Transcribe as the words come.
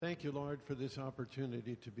thank you, Lord, for this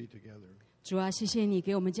opportunity to be together. 主啊，谢谢你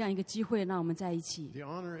给我们这样一个机会，让我们在一起。 The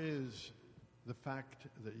honor is the fact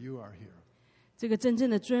that you are here. 这个真正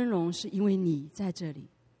的尊荣是因为你在这里，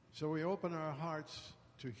 So we open our hearts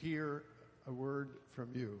to hear a word from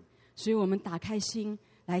you. 所以我们打开心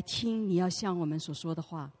来听你要向我们所说的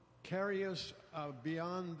话。 Carry us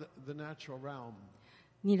beyond the natural realm.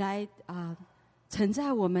 你来承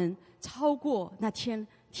载我们超过那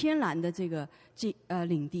天然的这个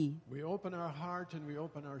领地。 We open our heart and we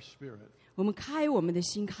open our spirit. 我们开我们的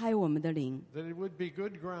心，开我们的灵， That it would be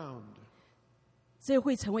good ground. 这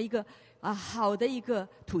会成为一个好的一个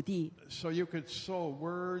土地。 So you could sow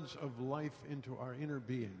words of life into our inner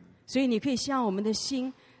being. 所以你可以向我们的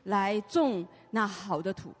心来种那好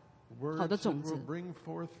的好 Words 的 that 种子 will。bring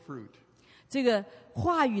forth fruit. 这个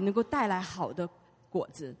话语能够带来好的果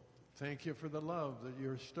子。 Thank you for the love that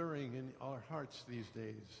you're stirring in our hearts these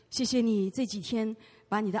days. 谢谢你这几天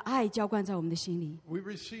把你的爱浇灌在我们的心里， We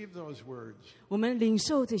receive those words, 我们领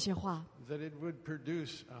受这些话， that it would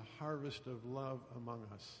produce a harvest of love among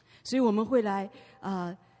us. 所以我们会来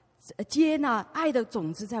接纳爱的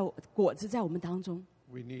种子果子在我们当中。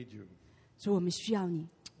 We need you. 所以我们需要你。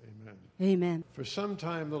 Amen. Amen。 For some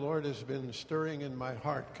time, the Lord has been stirring in my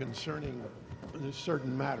heart concerning a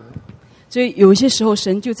certain matter. 所以有一些时候，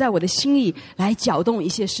神就在我的心里来搅动一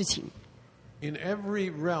些事情。 In every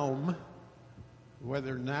realm,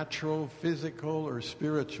 whether natural, physical, or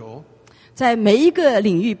spiritual, 在每一个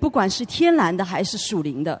领域，不管是天然的还是属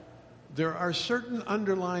灵的， there are certain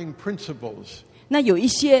underlying principles. 那有一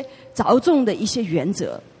些着重的一些原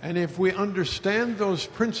则。 And if we understand those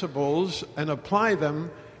principles and apply them,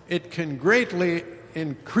 it can greatly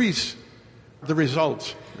increase the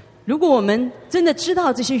results. 如果我们真的知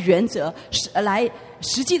道这些原则，来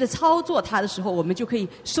实际的操作它的时候，我们就可以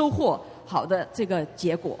收获好的这个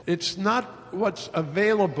结果。 It's not what's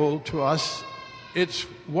available to us, it's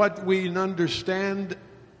what we understand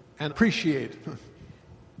and appreciate.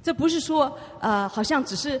 这不是说好像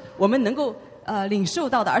只是我们能够领受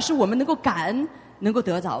到的，而是我们能够感恩、能够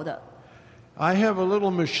得着的。 I have a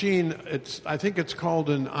little machine, I think it's called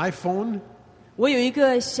an iPhone, 我有一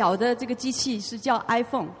个小的这个机器是叫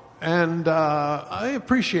iPhone， and I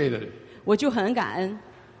appreciate it. 我就很感恩，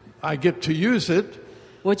 I get to use it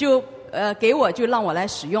我就就让我来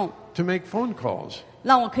使用， to make phone calls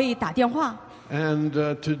让我可以打电话， and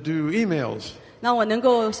to do emails 让我能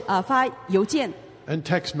够发邮件， and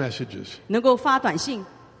text messages. 能够发短信，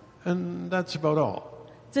 And that's about all.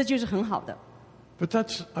 这就是很好的。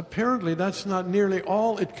 But apparently that's not nearly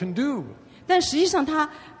all it can do. 但实际上，它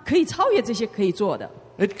可以超越这些可以做的，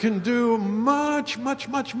 It can do much, much,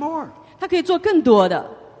 much more. 它可以做更多的。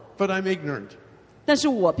 But I'm ignorant. 但是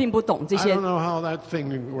我并不懂这 I 些 don't，know how that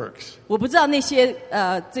thing works. 我不知道那些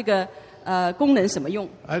这个功能什么用，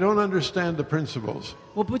 I don't understand the principles.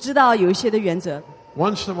 我不知道有一些的原则。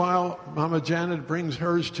 Once in a while, Mama Janet brings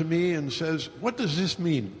hers to me and says, "What does this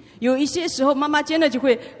mean?" 有一些时候，妈妈Jenna就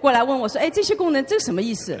会过来问我说：“哎，这些功能这什么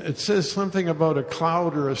意思 It says something about a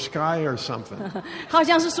cloud or a sky or something.？” 好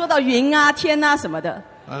像是说到云啊、天啊什么的。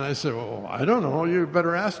 And I said, "Well, I don't know. You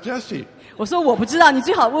better ask Jesse." 我说我不知道，你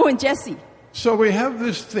最好问问 Jessie。 So we have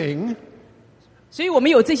this thing. 所以我们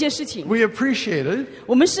有这些事情， We appreciate it.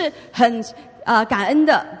 我们是很感恩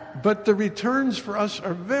的。 But the returns for us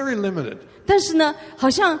are very limited. 但是呢，好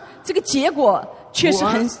像这个结果却是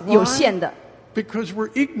很有限的。 Because we're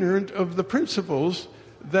ignorant of the principles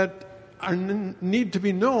that need to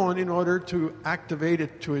be known in order to activate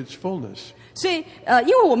it to its fullness. 所以因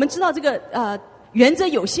为我们知道这个原则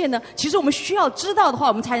有限呢，其实我们需要知道的话，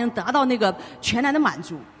我们才能达到那个全然的满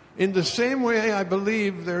足。 In the same way, I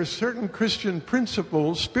believe there are certain Christian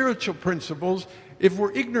principles, spiritual principles. If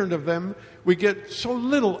we're ignorant of them, we get so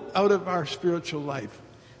little out of our spiritual life.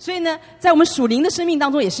 所以呢，在我们属灵的生命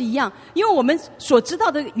当中也是一样，因为我们所知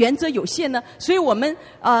道的原则有限呢，所以我们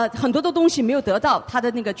很多的东西没有得到它的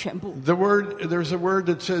那个全部。 There's a word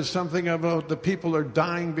that says something about the people are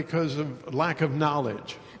dying because of lack of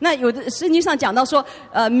knowledge. 那有的圣经上讲到说，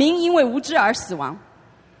民因为无知而死亡。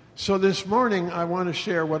 So this morning, I want to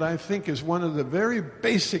share what I think is one of the very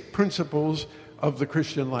basic principles of the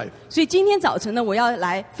Christian life. 所以今天早晨呢，我要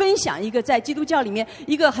来分享一个在基督教里面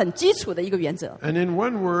一个很基础的一个原则。 And in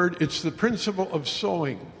one word, it's the principle of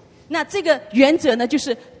sowing. 那这个原则呢，就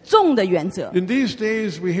是种的原则。 In these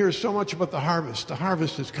days, we hear so much about the harvest. The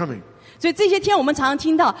harvest is coming. 所以这些天我们常常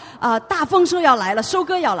听到大丰收要来了，收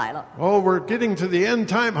割要来了。 Oh, we're getting to the end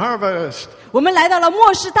time harvest. 我们来到了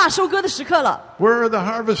末世大收割的时刻了。 Where are the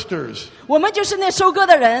harvesters? 我们就是那收割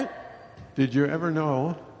的人。 Did you ever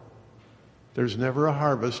know there's never a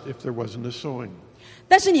harvest if there wasn't a sowing?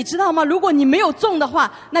 但是你知道吗？如果你没有种的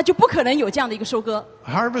话，那就不可能有这样的一个收割。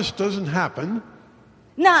Harvest doesn't happen.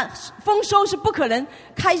 那丰收是不可能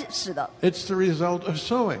开始的。It's the result of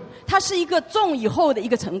sowing. 它是一个种以后的一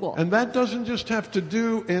个成果。And that doesn't just have to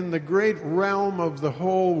do in the great realm of the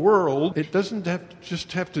whole world. It doesn't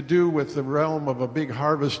just have to do with the realm of a big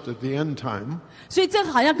harvest at the end time. 所以这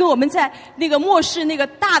好像跟我们在那个末世那个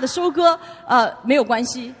大的收割没有关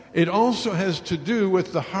系。It also has to do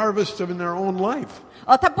with the harvest of in their own life.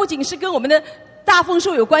 它不仅是跟我们的大丰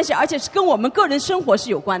收有关系，而且是跟我们个人生活是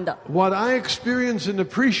有关的。What I experience and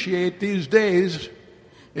appreciate these days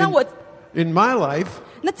那我 in my life,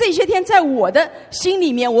 那这些天在我的心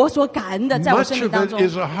里面，我所感恩的，在我生 much 命 of 当 it 中，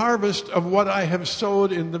 is a harvest of what I have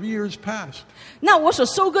sowed in the years past. 那我所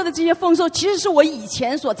收割的这些丰收，其实是我以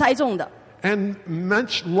前所栽种的。And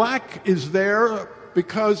much lack is there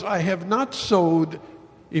because I have not sowed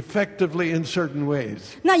effectively in certain ways.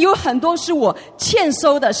 那有很多是我欠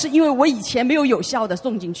收的，是因为我以前没有有效的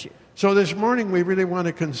种进去。So this morning we really want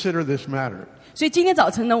to consider this matter. 所以今天早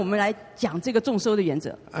晨呢，我们来讲这个种收的原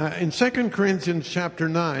则。In 2 Corinthians chapter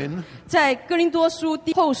 9, 在哥林多书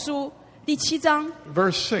后书第7章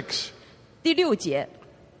verse 6, 第6节，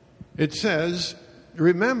 it says,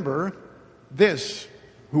 "Remember this,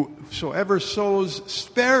 whosoever sows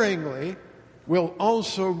sparingly will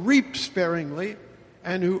also reap sparingly,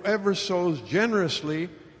 and whoever sows generously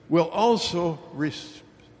will also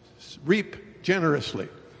reap generously."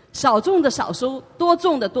 少种的少收，多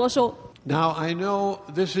种的多收。Now, I know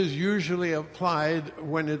this is usually applied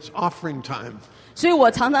when it's offering time, 所以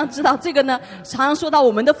我常常知道这个呢，常常说到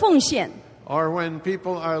我们的奉献。 or when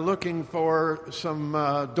people are looking for some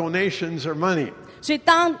donations or money. 所以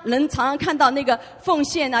当人常常看到那个奉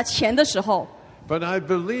献啊钱的时候， But I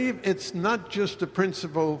believe it's not just a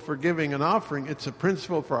principle for giving an offering, it's a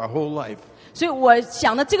principle for our whole life. 所以我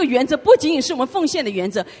想呢，这个原则不仅仅是我们奉献的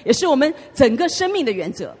原则，也是我们整个生命的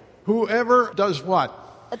原则。 Whoever does what?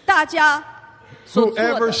 大家所做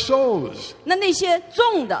Whoever 的， sows. 那些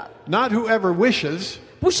种的， Not whoever wishes,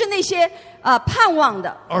 不是那些盼望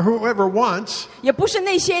的， or whoever wants, 也不是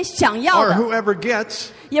那些想要 or 的， whoever gets,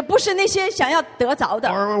 也不是那些想要得着的，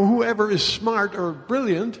 or whoever is smart or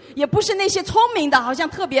brilliant, 也不是那些聪明的，好像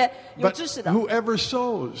特别有 but 知识的， whoever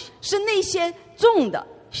sows. 是那些种的。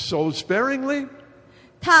 Sow sparingly,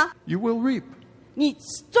 他 you will reap, 你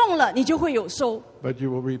种了，你就会有收， but you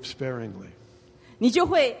will reap sparingly. 你就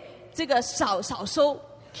会这个少收。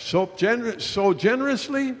 Sow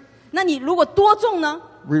generously, 那你如果多种呢，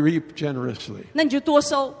 we reap generously. 那你就多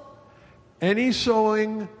收。 Any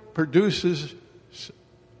sowing produces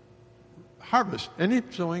harvest. Any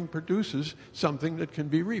sowing produces something that can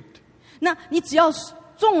be reaped. 那你只要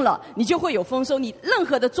种了，你就会有丰收。你任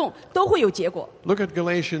何的种都会有结果。 Look at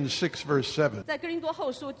Galatians 6, verse 7. 在哥林多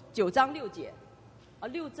后书9章6节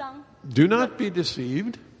，6章。 Do not be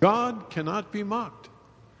deceived. God cannot be mocked.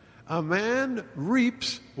 A man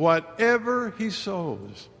reaps whatever he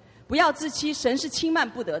sows. 不要自欺，神是轻慢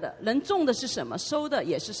不得的。人种的是什么，收的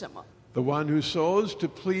也是什么。 The one who sows to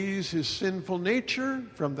please his sinful nature,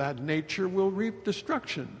 from that nature will reap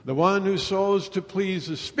destruction. The one who sows to please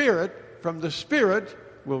the Spirit, from the Spirit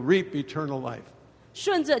will reap eternal life.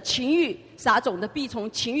 顺着情欲撒种的，必从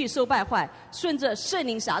情欲收败坏；顺着圣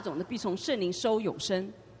灵撒种的，必从圣灵收永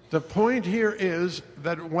生。 The point here is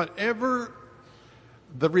that whatever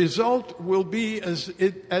the result will be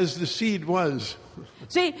as the seed was.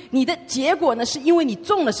 所以你的结果呢，是因为你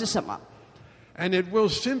种的是什么。 And it will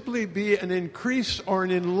simply be an increase or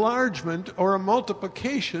an enlargement or a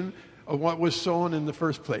multiplication of what was sown in the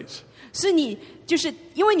first place. 是你就是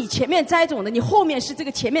因为你前面栽种的，你后面是这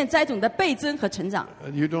个前面栽种的倍增和成长。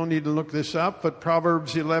 And you don't need to look this up, but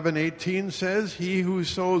Proverbs 11:18 says, "He who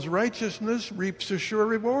sows righteousness reaps a sure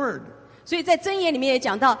reward." 所以在箴言里面也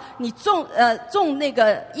讲到，你种那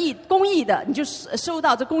个公义的，你就收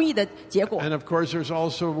到这公义的结果。 And of course, there's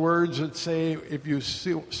also words that say, "If you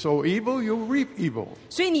sow evil, you'll reap evil."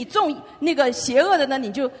 所以你种那个邪恶的呢，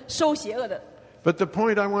你就收邪恶的。 But the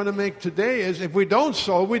point I want to make today is, if we don't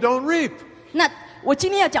sow, we don't reap. 那我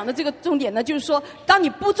今天要讲的这个重点呢，就是说，当你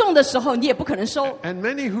不种的时候，你也不可能收。 And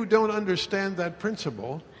many who don't understand that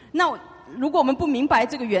principle, 那如果我们不明白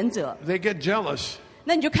这个原则， they get jealous.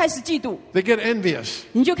 那你就开始嫉妒， They get envious.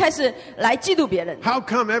 你就开始来嫉妒别人。 How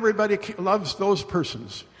come everybody loves those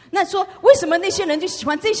persons? 那说为什么那些人就喜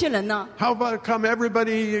欢这些人呢？ How about come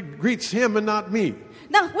everybody greets him and not me?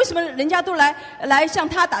 那为什么人家都来向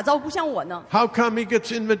他打招呼，不像我呢？ How come he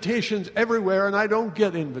gets invitations everywhere and I don't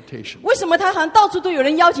get invitations? 为什么他好像到处都有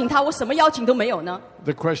人邀请他，我什么邀请都没有呢？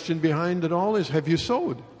 The question behind it all is, have you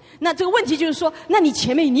sowed? 那这个问题就是说，那你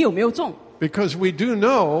前面你有没有种？ Because we do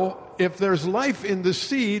know if there's life in the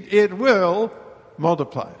seed, it will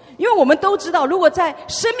multiply. 因为我们都知道，如果在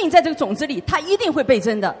生命在这个种子里，它一定会倍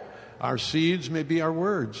增的。Our seeds may be our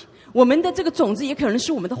words, 我们的这个种子也可能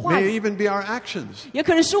是我们的话 may 语， even be our actions, 也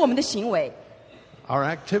可能是我们的行为， our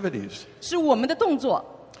activities. 是我们的动作。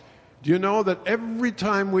Do you know that every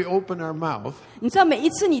time we open our mouth 你知道，每一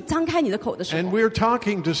次你张开你的口的时 and 候， we're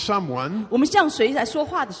talking to someone, 我们向谁来说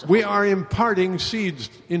话的时候， we are imparting seeds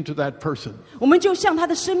into that person. 我们就向他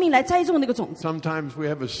的生命来栽种那个种子。 Sometimes we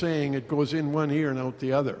have a saying, it goes in one ear and out the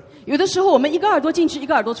other. 有的时候我们一个耳朵进去，一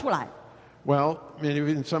个耳朵出来。 Well,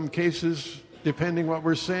 maybe in some cases, depending what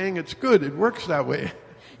we're saying, it's good. It works that way.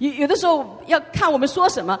 有的时候要看我们说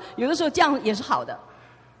什么，有的时候这样也是好的。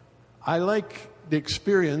 I like the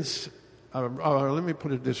experience, let me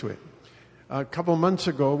put it this way. A couple months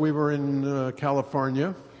ago, we were in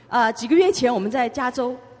California 几个月前我们在加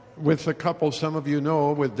州， with a couple some of you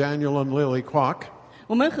know, with Daniel and Lily Kwok.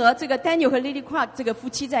 我们和这个 Daniel 和 Lily Clark 这个夫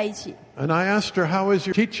妻在一起， And I asked her, how is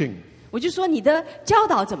your teaching? 我就说你的教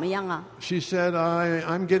导怎么样啊？ She said,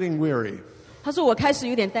 I'm getting weary. 他说我开始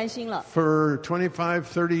有点担心了。 For 25,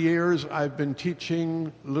 30 years, I've been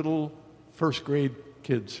teaching little first grade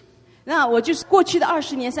kids. 那我就是过去的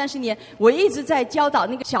20年、30年，我一直在教导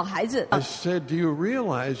那个小孩子。 I said, do you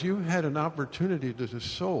realize you had an opportunity to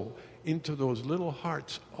sow into those little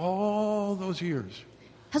hearts all those years?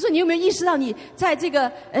 他说：“你有没有意识到，你在这个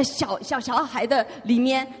小孩的里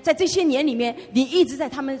面，在这些年里面，你一直在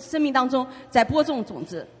他们生命当中在播种种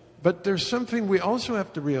子。 But there's something we also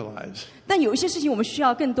have to realize. 但有一些事情，我们需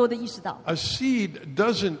要更多的意识到。 A seed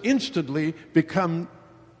doesn't instantly become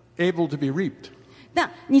able to be reaped. 那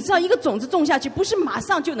你知道，一个种子种下去，不是马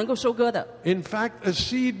上就能够收割的， In fact, a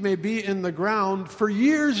seed may be in the ground for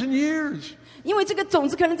years and years 因为这个种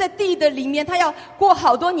子可能在地的里面，它要过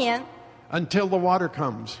好多年， until the water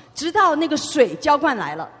comes. 直到那个水浇灌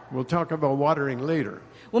来了。 We'll talk about watering later.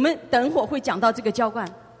 我们等会儿会讲到这个浇灌。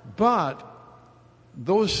 But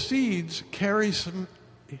those seeds carry some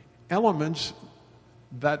elements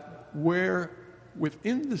that were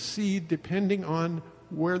within the seed depending on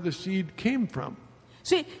where the seed came from.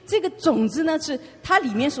 所以这个种子呢，是它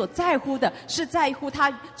里面所在乎的，是在乎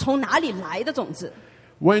它从哪里来的种子。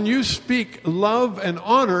 When you speak love and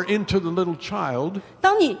honor into the little child,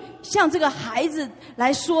 当你向这个孩子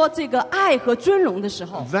来说这个爱和尊荣的时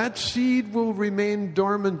候， that seed will remain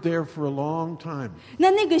dormant there for a long time.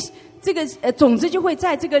 这个种子就会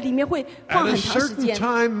在这个里面会放 At 很 a 长时 certain 间，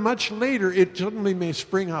 time, much later, it suddenly may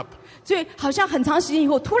spring up. 所以好像很长时间以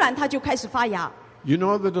后，突然它就开始发芽。 You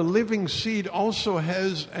know that a living seed also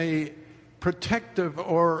has a protective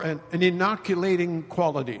or an inoculating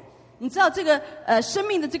quality. 你知道这个生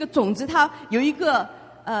命的这个种子，它有一个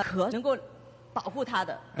壳能够保护它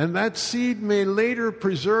的。 And that seed may later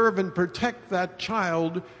preserve and protect that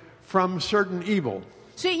child from certain evil.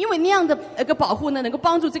 所以，因为那样的一个保护呢，能够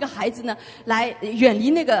帮助这个孩子呢，来远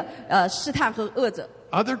离那个试探和恶者。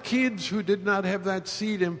 Other kids who did not have that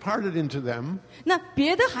seed imparted into them, 那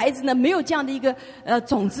别的孩子呢，没有这样的一个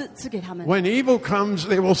种子赐给他们。 when evil comes,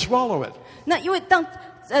 they will swallow it. 那因为当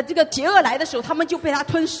这个邪恶来的时候，他们就被它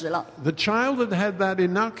吞噬了。 The child that had that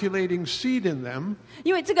inoculating seed in them,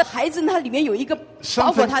 因为这个孩子呢，它里面有一个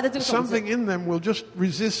包裹他的这个种子， something in them will just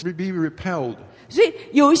resist, be repelled. 所以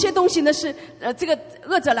有一些东西呢是这个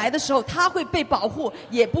恶者来的时候，他会被保护，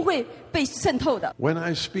也不会被渗透的。 When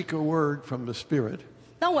I speak a word from the Spirit,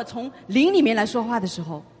 当我从灵里面来说话的时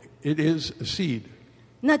候， it is a seed.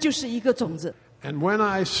 那就是一个种子。 And when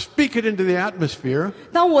I speak it into the atmosphere,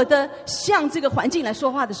 当我的向这个环境来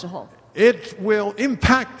说话的时候， it will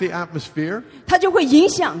impact the atmosphere, 它就会影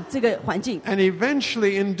响这个环境。 and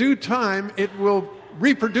eventually, in due time, it will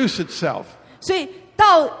reproduce itself. 所以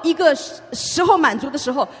到一个时候满足的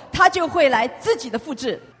时候，它就会来自己的复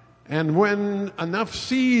制。 And when enough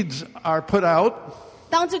seeds are put out,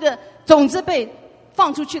 当这个种子被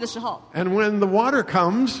放出去的时候， and when the water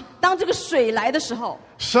comes, 当这个水来的时候，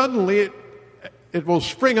 suddenly it will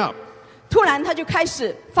spring up. 突然它就开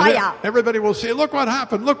始发芽。 Everybody will say, look what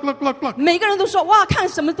happened, look, look, look, look. 每个人都说：“哇，看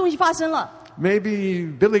什么东西发生了。”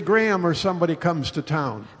 Maybe Billy Graham or somebody comes to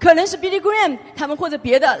town, 可能是 Billy Graham 他们或者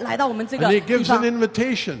别的来到我们这个 and he 地 gives 方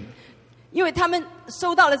an，invitation, 因为他们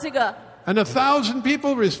收到了这个and 1,000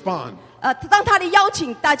 people respond. 当他的邀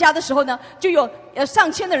请大家的时候呢，就有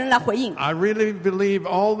上千的人来回应。 I really believe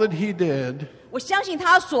all that he did 我相信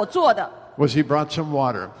他所做的 was he brought some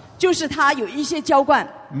water. 就是他有一些浇灌。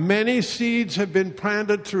 Many seeds have been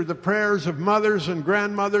planted through the prayers of mothers and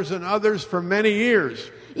grandmothers and others for many years.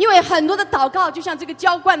 因为很多的祷告，就像这个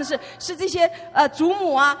浇灌的是这些祖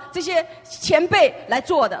母啊，这些前辈来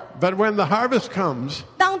做的。 But when the harvest comes,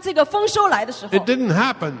 当这个丰收来的时候 it，didn't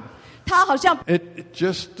happen. 它好像 It's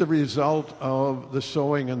just the result of the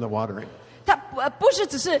sowing and the watering. 它不是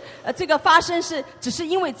只是这个发生是只是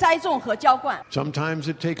因为栽种和浇灌，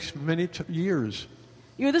 Sometimes it takes many years.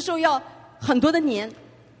 有的时候要很多的年。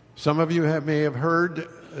 Some of you may have heard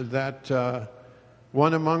that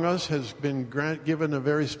one among us has been given a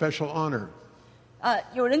very special honor.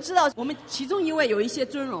 有人知道我们其中一位有一些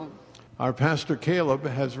尊荣。 Our pastor Caleb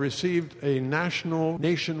has received a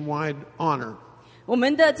nationwide honor. 我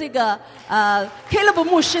们的这个Caleb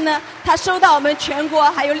牧师呢，他收到我们全国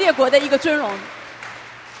还有列国的一个尊荣。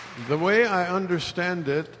 The way I understand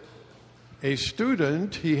it, a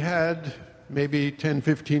student he had maybe 10,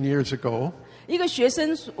 15 years ago 一个学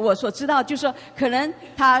生，我所知道就是说，可能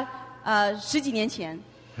他10几年前，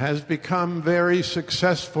 has become very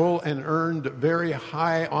successful and earned very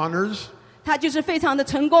high honors. 他就是非常的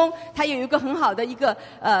成功，他有一个很好的一个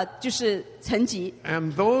就是成绩。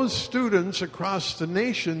 And those students across the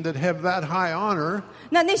nation that have that high honor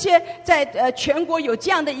那些在全国有这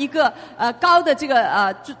样的一个高的这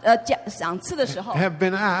个赏赐的时候， have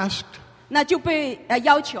been asked, 那就被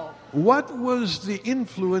要求。 what was the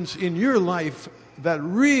influence in your life that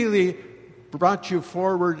really brought you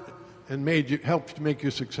forward and helped make you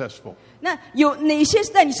successful? 那有哪些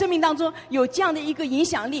在你生命当中有这样的一个影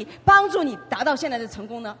响力，帮助你达到现在的成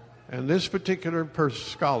功呢？ And this particular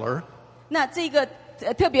scholar 那这个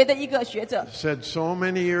特别的一个学者 said, so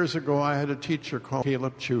many years ago I had a teacher called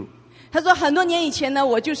Caleb Chu. 他说，很多年以前呢，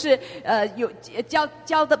我就是有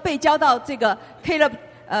被教到这个 Caleb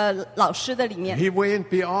老师的里面。 He went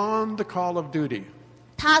beyond the call of duty.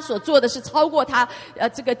 他所做的是超过他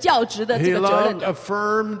这个教职的这 He 个责任 loved, 的。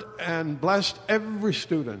 affirmed, and blessed every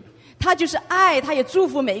student. 他就是爱，他也祝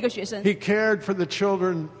福每一个学生。 He cared for the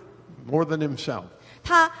children more than himself.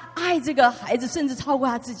 他爱这个孩子，甚至超过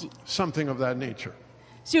他自己。 Something of that nature.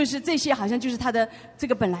 就是这些，好像就是他的这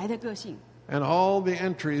个本来的个性。 And all the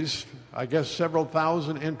entries, I guess several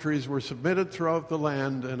thousand entries were submitted throughout the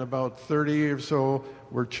land, and about 30 or so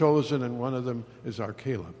were chosen, and one of them is our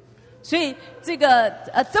Caleb. 所以这个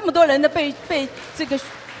这么多人的被这个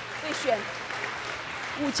被选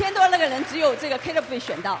，5000多那个人，只有这个 Caleb 被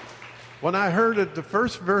选到。 When I heard it, the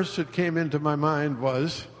first verse that came into my mind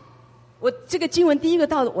was, 我这个经文第一个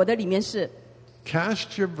到我的里面是，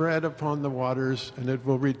 Cast your bread upon the waters, and it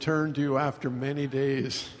will return to you after many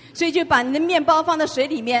days. 所以就把你的面包放在水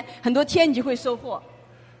里面，很多天你就会收获。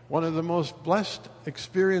 One of the most blessed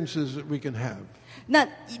experiences that we can have 那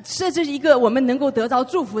这是一个我们能够得着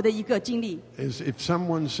祝福的一个经历。 is if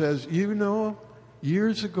someone says, you know,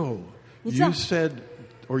 years ago, 你知道- you said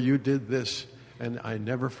or you did this, and I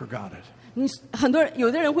never forgot it. 很多人，有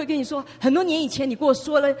的人会跟你说，很多年以前你跟我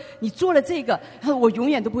说了，你做了这个，我永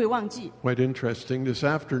远都不会忘记。 Quite interesting. This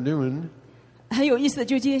afternoon, 很有意思的，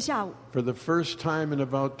就今天下午， for the first time in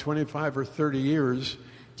about 25 or 30 years,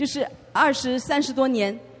 就是20、30多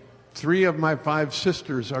年。 3 of my 5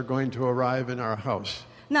 sisters are going to arrive in our house.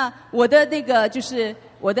 那我的那个就是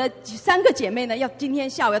我的3个姐妹呢，今天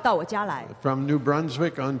下午要到我家来， From New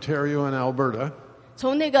Brunswick, Ontario, and Alberta.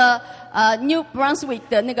 从那个New Brunswick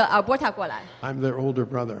的那个 Alberta 过来。 I'm their older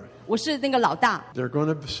brother. 我是那个老大， They're going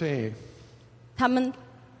to say, 他们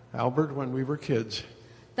Albert, when we were kids,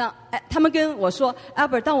 他们跟我说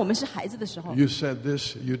 ，Albert， 当我们是孩子的时候， you said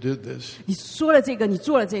this, you did this. 你说了这个，你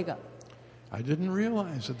做了这个， I didn't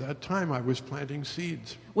realize at that time I was planting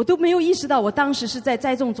seeds. 我都没有意识到，我当时是在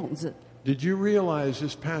栽种种子。 Did you realize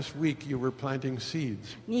this past week you were planting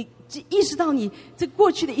seeds? 你意识到你这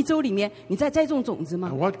过去的1周里面，你在栽种种子 And 吗？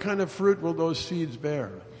 what kind of fruit will those seeds bear?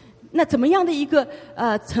 那怎么样的一个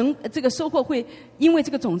这个收获会因为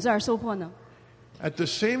这个种子而收获呢？ At the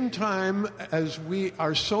same time as we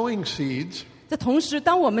are sowing seeds, 在同时，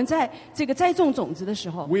当我们在这个栽种种子的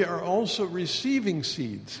时候， we are also receiving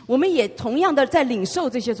seeds. 我们也同样的在领受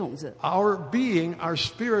这些种子， Our being, our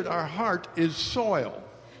spirit, our heart is soil.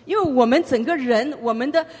 因为我们整个人，我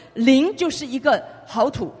们的灵就是一个好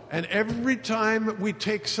土。 And every time we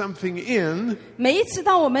take something in, 每一次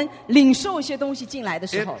当我们领受一些东西进来的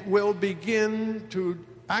时 it 候， will begin to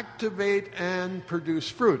activate and produce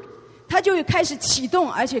fruit. 它就会开始启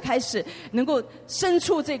动，而且开始能够生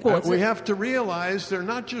出这果 We 子。 have to realize they're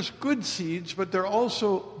not just good seeds, but they're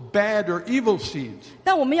also bad or evil seeds.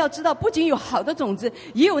 但我们要知道，不仅有好的种子，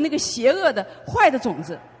也有那个邪恶的、坏的种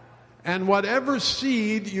子。 And whatever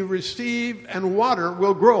seed you receive and water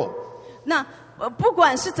will grow. 那不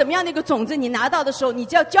管是怎么样的一个种子，你拿到的时候，你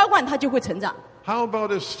只要浇灌它，就会成长。 How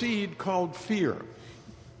about a seed called fear?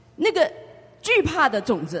 那个惧怕的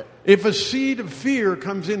种子， If a seed of fear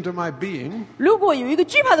comes into my being 如果有一个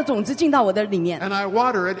惧怕的种子进到我的里面， and I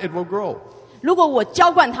water it, it will grow. 如果我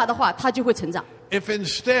浇灌它的话，它就会成长。if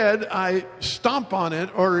instead I stomp on it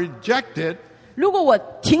or reject it, 如果我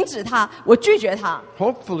停止它，我拒绝它，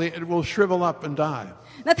 hopefully it will shrivel up and die.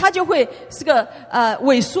 那它就会是个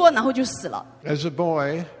萎缩，然后就死了。 As a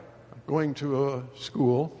boy going to a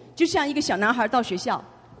school, 就像一个小男孩到学校，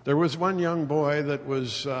 there was one young boy that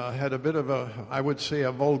had a bit of a, I would say,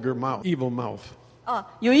 a vulgar mouth, evil mouth.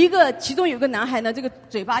 其中有一个男孩呢，这个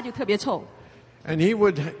嘴巴就特别臭， And he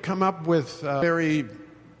would come up with very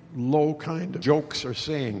low kind of jokes or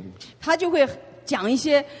sayings. 他就会讲一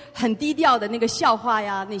些很低调的那个笑话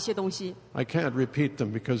呀，那些东西。 I can't repeat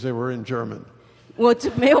them because they were in German. 我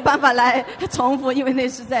就没有办法来重复，因为那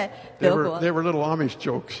是在 They 德 were, 国。 they were little Amish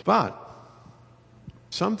jokes. But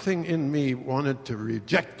something in me wanted to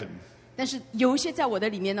reject them. 但是有一些在我的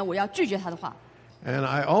里面呢，我要拒绝他的话。 And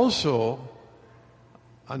I also,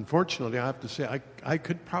 unfortunately, I have to say, I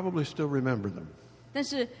could probably still remember them. 但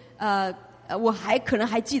是我可能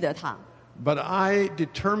还记得他。 But I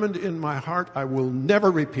determined in my heart I will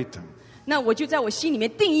never repeat them. 那我就在我心里面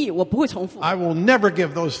定义，我不会重复， I will never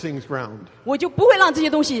give those things ground. 我就不会让这些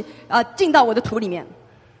东西进到我的土里面。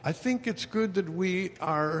 I think it's good that we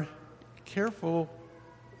are careful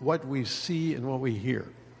what we see and what we hear.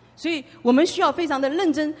 所以我们需要非常的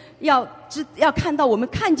认真，要看到我们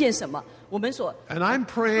看见什么，我们所 And I'm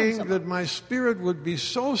praying that my spirit would be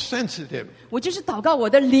so sensitive 我就是祷告我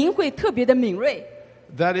的灵会特别的敏锐。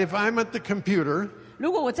 that if I'm at the computer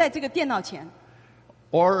如果我在这个电脑前，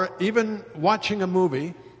 or even watching a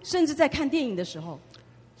movie, 甚至在看电影的时候，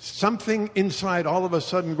 something inside all of a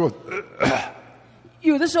sudden goes,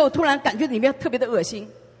 有的时候突然感觉里面特别的恶心，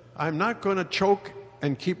 I'm not going to choke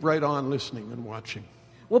and keep right on listening and watching.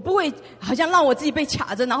 我不会好像让我自己被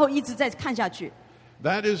卡着，然后一直在看下去。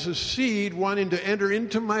 That is a seed wanting to enter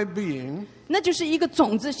into my being 那就是一个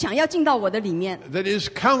种子，想要进到我的里面， that is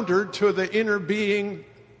counter to the inner being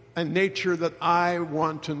and nature that I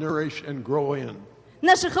want to nourish and grow in.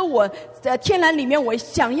 那是和我天然里面我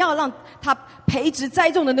想要让它培植栽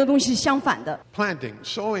种的那个东西相反的。 Planting.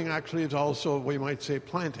 Sowing actually is also, we might say,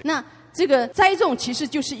 planting. 那这个栽种其实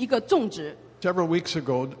就是一个种植。 Several weeks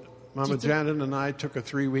ago, Mama Janet and I took a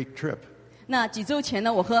 3-week trip. 那几周前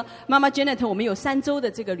呢，我和妈妈 Janet 我们有3周的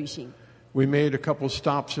这个旅行。 We made a couple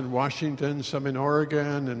stops in Washington, some in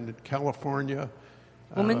Oregon and California,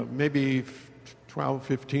 maybe 12,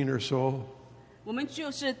 15 or so. 我们就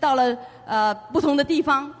是到了不同的地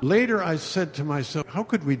方。 Later, I said to myself, how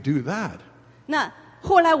could we do that? 那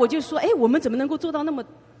后来我就说，哎，我们怎么能够做到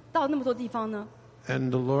到那么多地方呢？ And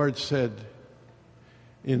the Lord said,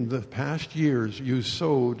 in the past years, you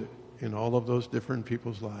sowed in all of those different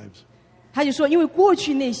people's lives. 他就说，因为过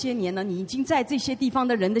去那些年呢，你已经在这些地方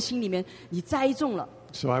的人的心里面，你栽种了，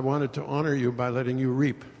 So I wanted to honor you by letting you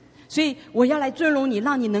reap. 所以我要来尊荣你，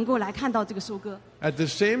让你能够来看到这个收割。 At the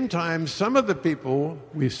same time, some of the people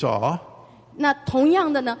we saw, 那同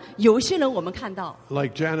样的呢，有一些人我们看到，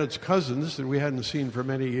 like Janet's cousins that we hadn't seen for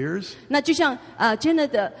many years, 那就像Janet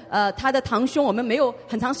的他的堂兄，我们没有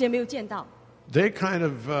很长时间没有见到， they kind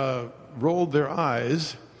of rolled their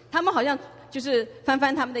eyes, 他们好像就是翻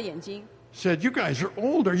翻他们的眼睛。 said, you guys are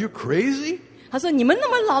old, are you crazy? 他说：“你们那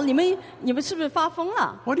么老，你们是不是发疯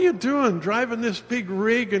了？ What are you doing, driving this big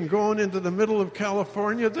rig and going into the middle of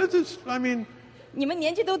California? This is, I mean, 你们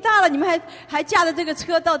年纪都大了，你们还驾着这个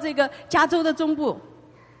车到这个加州的中部？”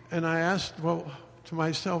 and I asked, well, to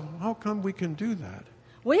myself, how come we can do that?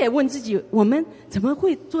 我也问自己，我们怎么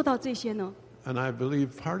会做到这些呢？ And I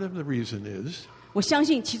believe part of the reason is 我相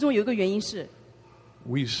信其中有一个原因是，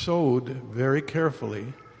 we sowed very carefully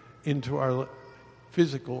into our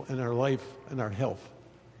physical and our life and our health.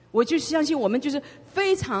 我就相信我们就是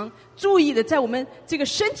非常注意的，在我们这个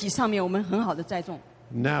身体上面，我们很好的栽种，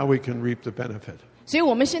 Now we can reap the benefit. 所以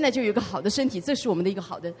我们现在就有一个好的身体，这是我们的一个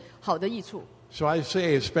好的益处。 So I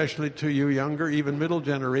say, especially to you younger, even middle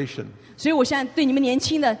generation, 所以我现在对你们年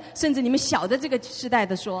轻的，甚至你们小的这个时代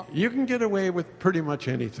的说， you can get away with pretty much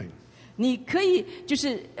anything. 你可以就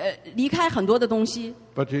是离开很多的东西。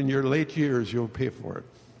 But in your late years, you'll pay for it.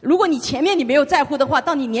 如果你前面你没有在乎的话，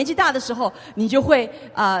到你年纪大的时候，你就会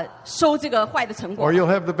收这个坏的成果 Or，you'll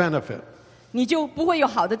have the benefit. 你就不会有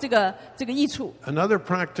好的这个益处。 Another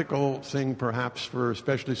practical thing, perhaps, for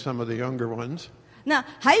especially some of the younger ones, 那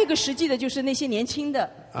还有一个实际的，就是那些年轻的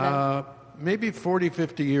人， maybe 40,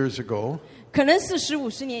 50 years ago, 可能40、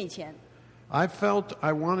50年以前， I felt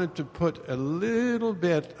I wanted to put a little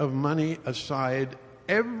bit of money aside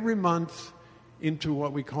every month into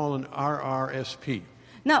what we call an RRSP.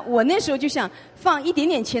 那我那时候就想放一点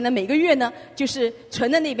点钱呢，每个月呢就是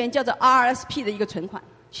存在那边叫做 RRSP 的一个存款。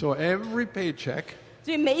 So every paycheck,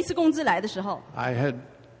 所以每一次工资来的时候， I had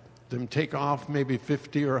them take off maybe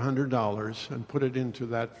 $50 or $100 and put it into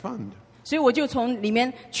that fund. 所以我就从里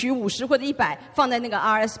面取50或者100放在那个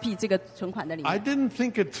RSP 这个存款的里 I 面。 didn't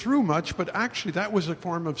think it through much, but actually that was a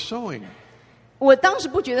form of sowing. 我当时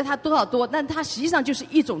不觉得它多少多，但它实际上就是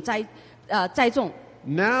一种栽种。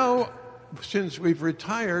 Now, since we've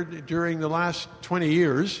retired during the last 20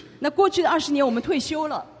 years, 那过去的20年我们退休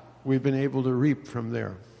了， we've been able to reap from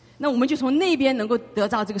there. 那我们就从那边能够得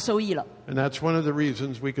到这个收益了。 And that's one of the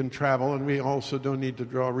reasons we can travel, and we also don't need to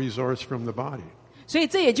draw resource from the body. 所以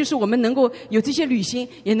这也就是我们能够有这些旅行，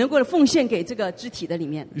也能够奉献给这个肢体的里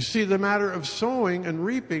面。 You see, the matter of sowing and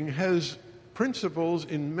reaping has principles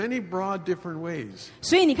in many broad different ways.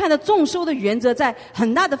 所以你看到种收的原则在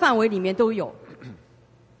很大的范围里面都有。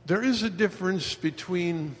 There is a difference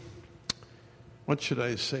between, what should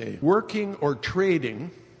I say, working or trading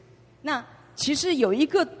那其实有一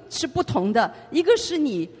个是不同的，一个是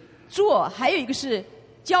你做，还有一个是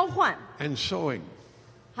交换， and sowing.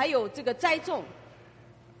 还有这个栽种。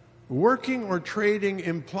 Working or trading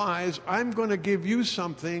implies I'm going to give you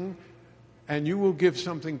something and you will give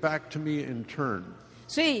something back to me in turn.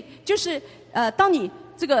 所以就是当你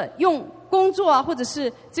这个用工作啊，或者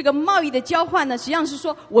是这个贸易的交换呢，实际上是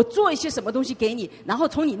说我做一些什么东西给你，然后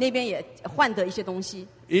从你那边也换得一些东西。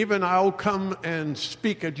 Even I'll come and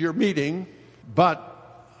speak at your meeting, but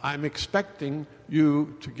I'm expecting you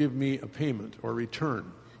to give me a payment or return.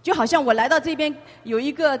 就好像我来到这边有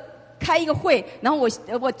一个开一个会，然后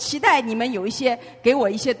我期待你们有一些给我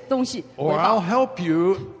一些东西回 Or 报 I'll help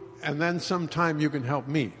you and then sometime you can help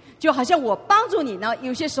me. 就好像我帮助你，然后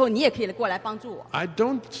有些时候你也可以过来帮助我。 I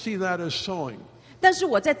don't see that as sowing. 但是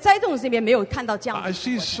我在栽种这边没有看到这样的 I 过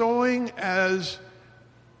see 程。 sowing as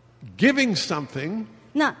giving something,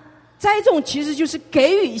 那栽种其实就是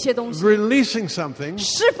给予一些东西， releasing something,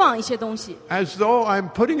 释放一些东西， as though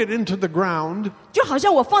I'm putting it into the ground 就好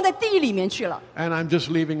像我放在地里面去了， and I'm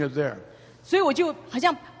just leaving it there. 所以我就好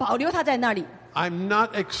像保留它在那里。 I'm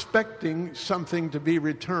not expecting something to be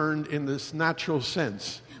returned in this natural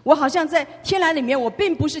sense. 我好像在天然里面，我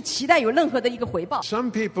并不是期待有任何的一个回报。 Some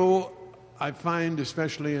people, I find,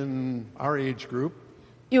 especially in our age group,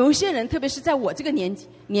 有一些人，特别是在我这个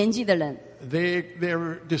年纪的人，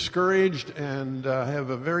 they're discouraged and have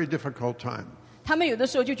a very difficult time. 他们有的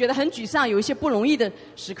时候就觉得很沮丧，有一些不容易的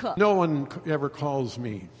时刻， No one ever calls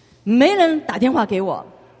me. 没人打电话给我，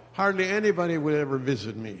 Hardly anybody would ever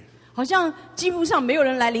visit me. 好像几乎上没有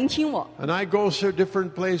人来聆听我， And I go to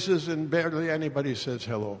different places and barely anybody says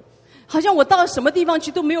hello. 好像我到什么地方去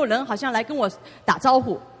都没有人，好像来跟我打招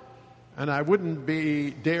呼。 And I wouldn't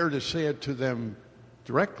dare to say it to them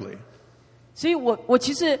directly, 所以我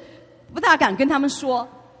其实不大敢跟他们说，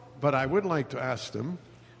 but I would like to ask them,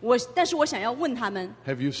 但是我想要问他们：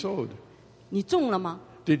 have you sowed? 你种了吗？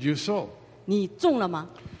 Did you sow? 你种了吗？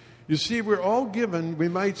 You see, we're all given, we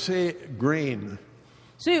might say, grain.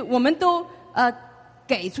 所以我们都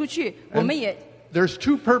给出去，我们也 There's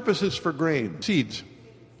two purposes for grain.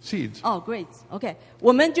 Seeds. 哦 ，great，OK，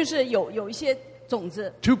 我们就是有一些种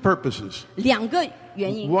子， Two purposes. 两个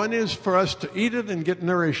原因， One is for us to eat it and get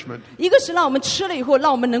nourishment. 一个是让我们吃了以后，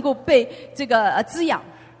让我们能够被这个滋养，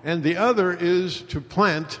 And the other is to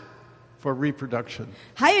plant for reproduction.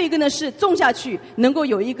 还有一个呢是种下去能够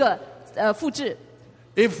有一个复制。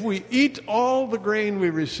 If we eat all the grain we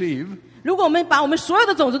receive, 如果我们把我们所有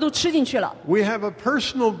的种子都吃进去了， we have a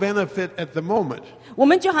personal benefit at the moment, 我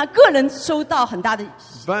们就好像个人收到很大的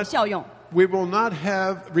but 效用。 we will not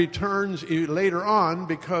have returns later on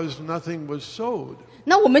because nothing was sowed.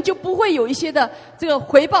 那我们就不会有一些的这个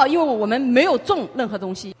回报，因为我们没有种任何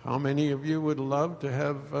东西。 How many of you would love to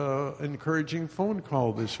have an encouraging phone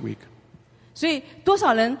call this week? 所以多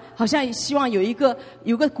少人好像希望有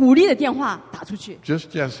个鼓励的电话打出去。 Just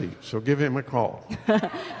Jesse, so give him a call.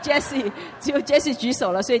 Jesse 只有 Jesse 举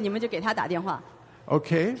手了，所以你们就给他打电话。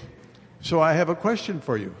 Okay, so I have a question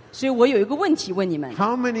for you. 所以我有一个问题问你们：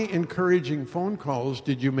 How many encouraging phone calls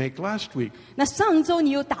did you make last week? 那上周你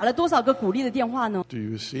又打了多少个鼓励的电话呢？ Do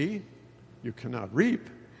you see? You cannot reap.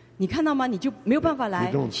 你看到吗？你就没有办法 You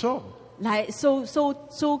来 don't sow.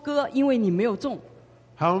 收割，因为你没有种。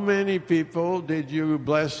 How many people did you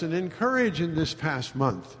bless and encourage in this past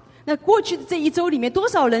month? 那过去的这一周里面，多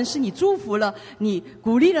少人是你祝福了、你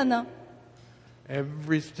鼓励了呢？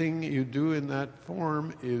 Everything you do in that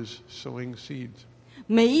form is sowing seeds.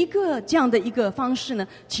 每一个这样的一个方式呢，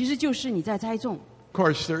其实就是你在栽种。 Of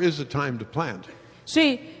course, there is a time to plant, 所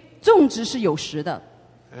以种植是有时的，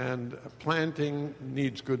 and planting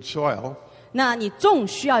needs good soil. 那你种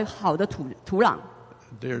需要好的土壤。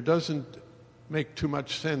 There doesn't make too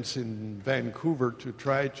much sense in Vancouver to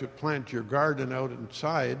try to plant your garden out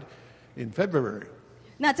inside in February.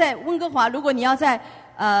 那在温哥华，如果你要在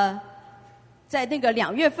那个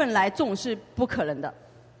2月份来种是不可能的。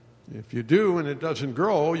If you do and it doesn't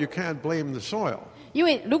grow, you can't blame the soil. 因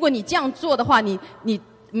为如果你这样做的话，你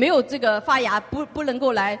没有这个发芽，不能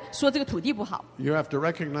够来说这个土地不好。You have to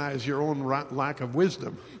recognize your own lack of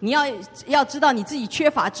wisdom. 你要知道你自己缺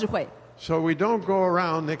乏智慧。So we don't go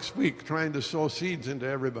around next week trying to sow seeds into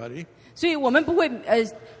everybody. 所以我们不会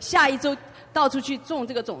下一周到处去种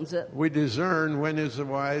这个种子。We discern when is the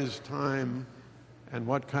wise time and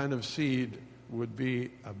what kind of seed would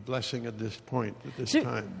be a blessing at this point, at this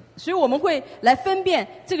time. 所以我们会来分辨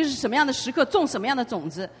这个是什么样的时刻，种什么样的种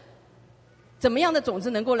子，怎么样的种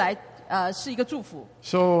子能够来是一个祝福。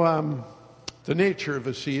So the nature of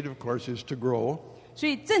a seed, of course, is to grow. 所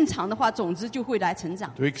以正常的话，种子就会来成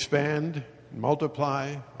长。To expand,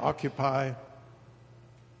 multiply, occupy.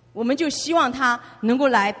 我们就希望它能够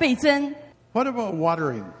来倍增。What about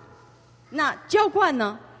watering? 那浇灌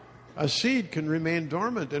呢？ A seed can remain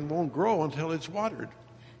dormant and won't grow until it's watered.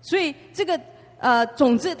 所以这个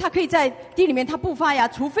种子它可以在地里面它不发芽，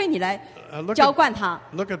除非你来浇灌它。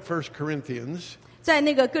Look at 1 Corinthians 在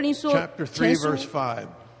那个哥林多 chapter 3, 前书 verse 5.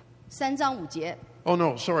 3章5节。Oh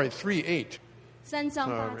no, sorry, 3:8. 3章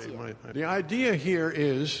8节。The idea here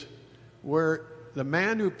is where the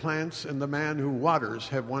man who plants and the man who waters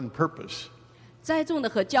have one purpose. 栽种的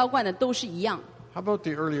和浇灌的都是一样。 How about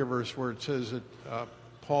the earlier verse where it says that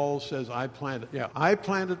Paul says, I planted. Yeah, I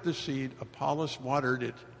planted the seed, Apollos watered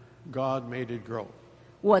it, God made it grow.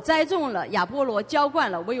 我栽种了，亚波罗浇灌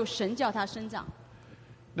了，唯有神叫它生长。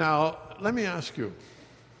 Now, let me ask you.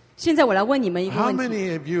 现在我来问你们一个 How 问题：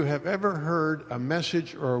 many of you have ever heard a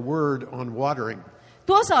message or a word on watering?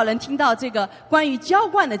 多少人听到这个关于浇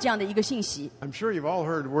灌的这样的一个信息？ I'm sure you've all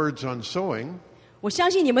heard words on sowing 我相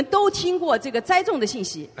信你们都听过这个栽种的信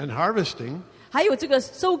息， and harvesting, 还有这个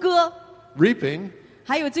收割， reaping.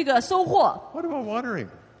 还有这个收获， What about watering?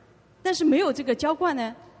 但是没有这个浇灌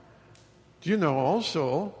呢？ Do you know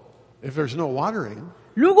also, if there's no watering,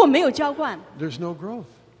 如果没有浇灌， there's no growth.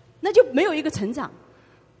 那就没有一个成长。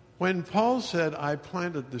 When Paul said, I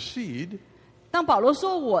planted the seed, 当保罗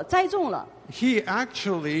说我栽种了， he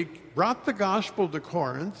actually brought the gospel to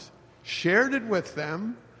Corinth, shared it with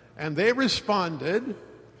them, and they responded,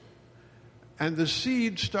 and the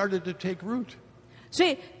seed started to take root. 所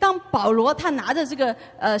以当保罗他拿着这个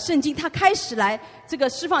圣经，他开始来这个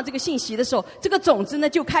释放这个信息的时候，这个种子呢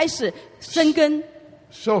就开始生根。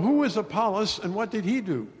 So who is Apollos and what did he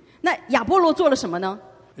do? 那亚波罗做了什么呢？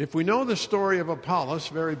 If we know the story of Apollos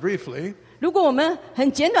very briefly, 如果我们很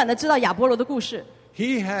简短的知道亚波罗的故事，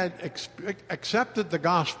 he had accepted the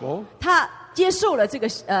gospel, 他接受了这个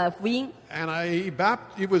福音。 and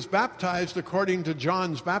he was baptized according to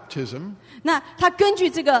John's baptism. 那他根据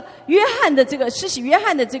这个约翰的这个施洗，约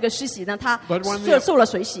翰的这个施洗呢，他 But when 受了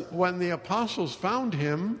水洗。 when the apostles found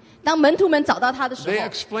him, 当门徒们找到他的时 they 候，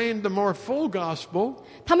 explained the more full gospel,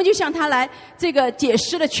 他们就向他来这个解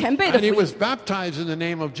释了全备的 and 福 he 音 was。baptized in the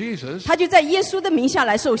name of Jesus. 他就在耶稣的名下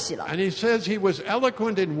来受洗了。 And he says he was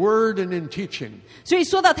eloquent in word and in teaching. 所以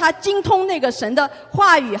说到他精通那个神的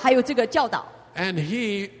话语，还有这个教导。 And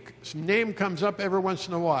his name comes up every once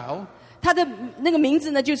in a while, 他的那个名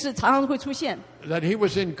字呢，就是常常会出现。 that he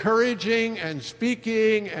was encouraging and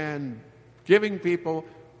speaking and giving people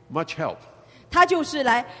much help. 他就是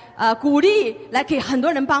来鼓励，来给很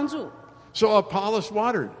多人帮助。 So Apollos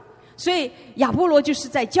watered, 所以亚波罗就是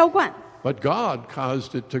在浇灌， but God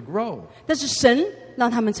caused it to grow. 但是神让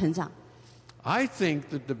他们成长。 I think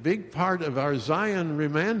that the big part of our Zion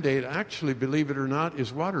mandate, actually, believe it or not,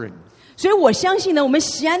 is watering. 所以我相信呢，我们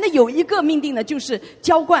西安的有一个命定呢，就是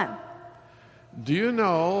浇灌。 Do you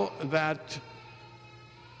know that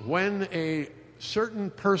when a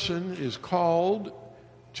certain person is called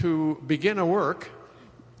to begin a work,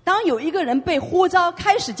 当有一个人被呼召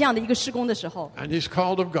开始这样的一个施工的时候， and he's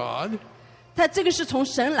called of God, 他这个是从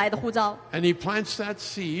神来的呼召， and he plants that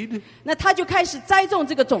seed, 那他就开始栽种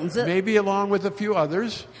这个种子， maybe along with a few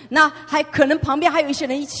others, 那还可能旁边还有一些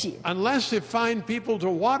人一起， unless they find people to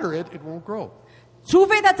water it, it won't grow. 除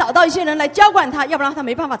非他找到一些人来浇灌他，要不然他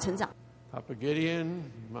没办法成长。 Papa Gideon,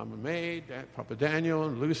 Mama May, Papa Daniel,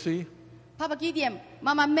 and Lucy, Papa Gideon、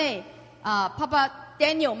妈妈 May、Papa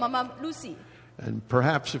Daniel、妈妈 Lucy， and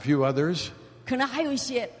perhaps a few others, 可能还有一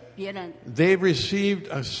些别人， they received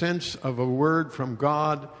a sense of a word from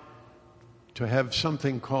God to have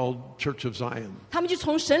something called Church of Zion. 他们就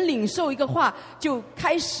从神领受一个话，就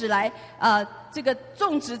开始来这个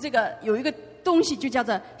种植这个有一个东西，就叫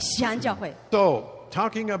做西安教会。 So,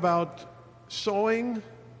 talking about sowing,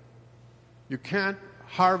 you can't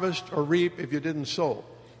harvest or reap if you didn't sow.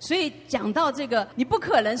 所以讲到这个，你不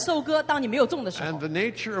可能收割当你没有种的时 And 候。 the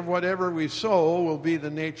nature of whatever we sow will be the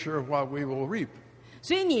nature of what we will reap.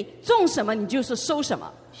 所以你种什么，你就是收什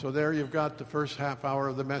么。 So there you've got the first half hour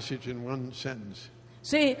of the message in one sentence.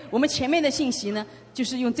 所以我们前面的信息呢，就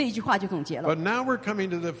是用这一句话就总结了。 But now we're coming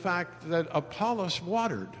to the fact that Apollos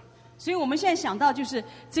watered. 所以我们现在想到就是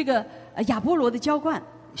这个亚波罗的浇灌。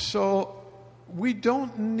 So we don't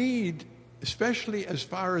need, especially as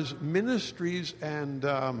far as ministries and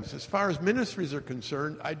as far as ministries are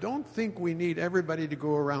concerned, I don't think we need everybody to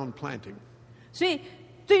go around planting. 所以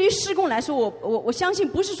对于事工来说，我相信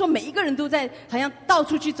不是说每一个人都在好像到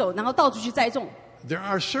处去走，然后到处去栽种。 There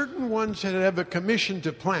are certain ones that have a commission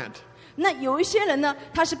to plant. 那有一些人呢，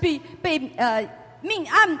他是被命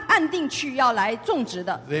按定去要来种植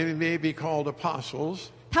的， They may be called apostles.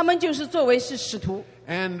 他们就是作为是使徒。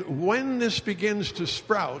 And when this begins to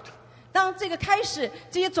sprout, 当这个开始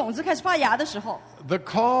这些种子开始发芽的时候， the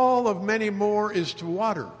call of many more is to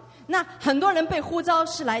water. 那很多人被呼召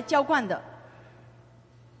是来浇灌的。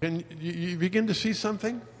 And you begin to see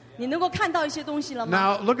something? 你能够看到一些东西了吗？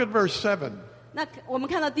 Now look at verse 7. 那我们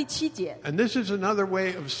看到第7节， And this is another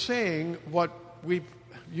way of saying what we've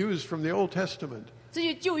used from the Old Testament. 这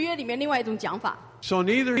就旧约里面另外一种讲法。 So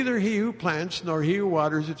neither he who plants nor he who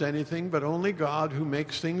waters is anything, but only God who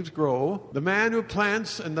makes things grow. The man who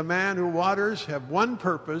plants and the man who waters have one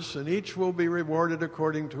purpose, and each will be rewarded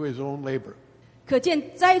according to his own labor. 可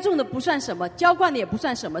见栽种的不算什么，浇灌的也不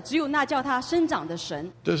算什么，只有那叫它生长的神。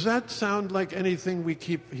 Does that sound like anything we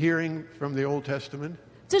keep hearing from the Old Testament?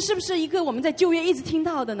 这是不是一个我们在旧约一直听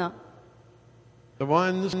到的呢？ The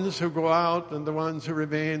ones who go out and the ones who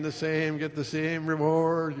remain the same get the same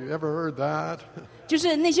reward. You ever heard that? 就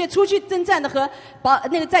是那些出去征战的和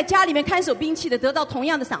那个在家里面看守兵器的，得到同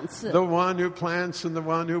样的赏赐。 The one who plants and the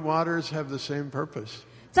one who waters have the same purpose.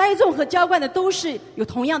 栽种和浇灌的都是有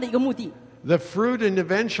同样的一个目的。 The fruit and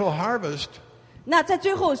eventual harvest 那在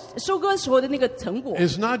最后收割时候的那个成果，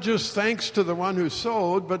 is not just thanks to the one who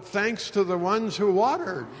sowed, but thanks to the ones who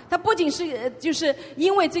watered. 它不仅是就是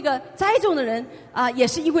因为这个栽种的人也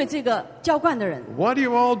是因为这个浇灌的人。 What are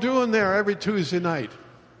you all doing there every Tuesday night?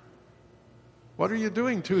 What are you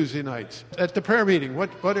doing Tuesday nights? At the prayer meeting, what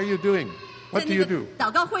are you doing? 在 What do 那 you 个 do?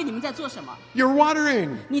 祷告会，你们在做什么？ You're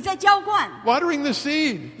watering. 你在浇灌， Watering the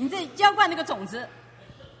seed. 你在浇灌那个种子。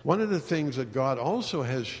 One of the things that God also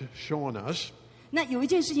has shown us, 那有一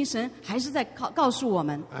件事情，神还是在告诉我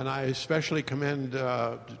们， and I especially commend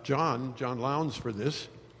John Lowndes for this.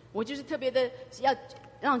 我就是特别的要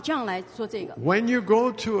让 John 来说这个。 When you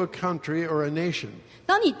go to a country or a nation,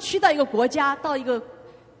 当你去到一个国家、到一个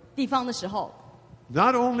地方的时候，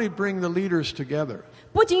 not only bring the leaders together,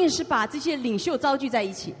 不仅仅是把这些领袖召聚在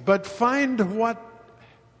一起， but find what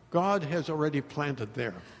God has already planted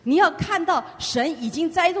there. 你要看到神已经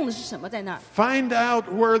栽种的是什么在那儿。 Find out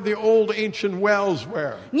where the old ancient wells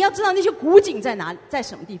were. 你要知道那些古井在哪，在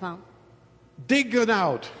什么地方， Dig it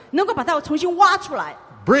out. 能够把它重新挖出来，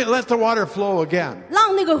 Let the water flow again.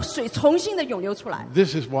 让那个水重新的涌流出来，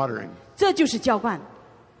 This is watering. 这就是浇灌。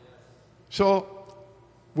 So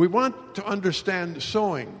we want to understand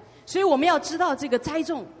sowing, 所以我们要知道这个栽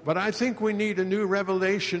种， but I think we need a new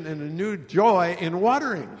revelation and a new joy in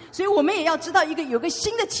watering. 所以我们也要知道有个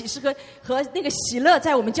新的启示和那个喜乐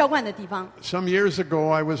在我们浇灌的地方。 Some years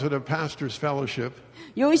ago, I was at a pastor's fellowship,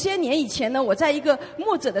 有一些年以前呢，我在一个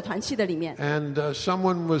牧者的团契的里面， and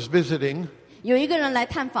someone was visiting, 有一个人来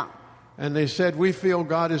探访， and they said, we feel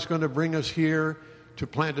God is going to bring us here to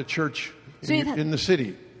plant a church in the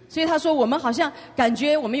city. 所以他说我们好像感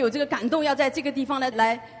觉我们有这个感动，要在这个地方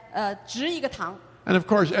来植一个堂。 And of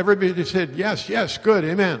course, everybody said, yes, yes, good,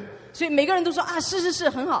 amen. 所以每个人都说啊，是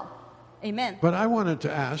很好 ，Amen。 But I wanted to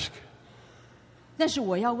ask, 但是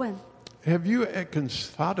我要问， have you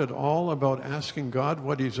thought at all about asking God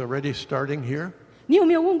what He's already starting here? 你有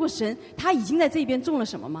没有问过神，他已经在这边种了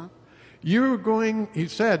什么吗？ He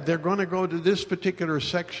said, they're going to go to this particular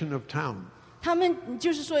section of town. 他们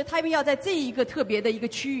就是说，他们要在这一个特别的一个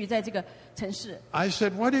区域，在这个城市。 I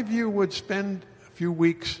said, what if you would spend a few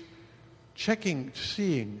weeks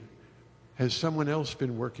seeing, has someone else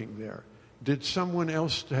been working there? Did someone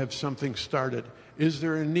else have something started? Is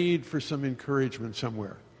there a need for some encouragement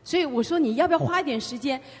somewhere? 所以我说，你要不要花一点时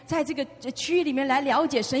间，在这个区域里面来了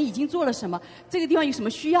解神已经做了什么？这个地方有什么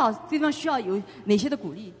需要？这个地方需要有哪些的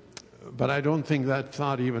鼓励？ But I don't think that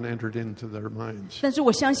thought even entered into their minds. 但是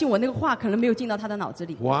我相信我那个话可能没有进到他的脑子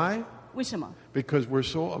里。 Why? 为什么？ Because we're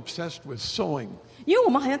so obsessed with sowing. 因为我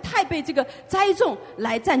们好像太被这个栽种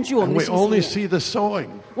来占据我 And 们的 we 心 only 思里 see the sowing.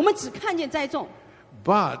 我们只看见栽种，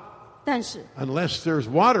 But 但是 unless there's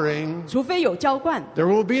watering, 除非有浇灌， there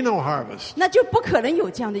will be no harvest. 那就不可能有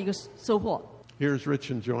这样的一个收获。 Here's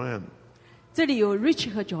Rich and Joanne. 这里有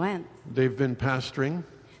Rich 和 Joanne， They've been pastoring.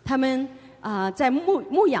 他们在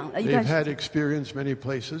牧养了一 They've 段时 had 间， experience many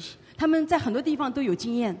places. 他们在很多地方都有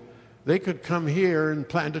经验， They could come here and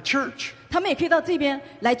plant a church. 他们也可以到这边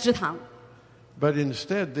来植堂， But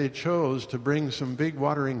instead, they chose to bring some big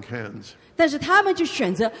watering cans 但是他们就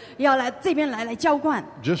选择要来这边来浇灌，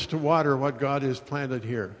 just to water what God has planted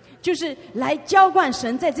here. 就是来浇灌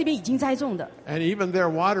神在这边已经栽种的。 And even their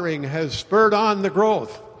watering has spurred on the growth.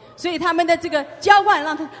 所以他们的这个浇灌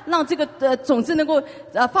让这个种子能够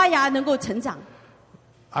发芽，能够成长。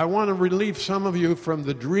 I want to relieve some of you from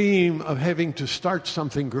the dream of having to start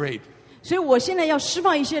something great. 所以我现在要释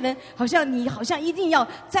放一些人，好像一定要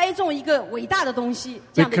栽种一个伟大的东西，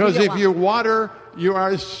这样的一个 Because 愿 if 望。 you water, you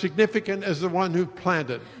are as significant as the one who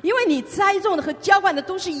planted. 因为你栽种的和浇灌的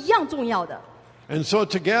都是一样重要的， And so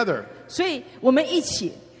together, 所以我们一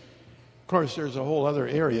起， of course, there's a whole other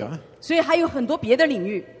area, 所以还有很多别的领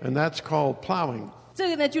域。 and that's called plowing. 这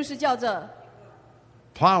个呢，就是叫做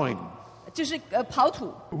Plowing. 就是刨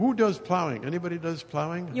土。 Who does plowing? Anybody does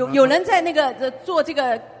plowing? 有人在那个做这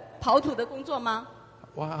个刨土的工作吗？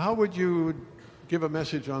 Well, how would you give a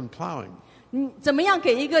message on plowing? 怎么样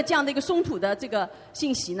给一个这样的一个松土的这个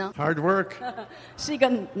信息呢？ Hard work. 是一个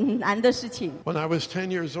难的事情。 When I was 10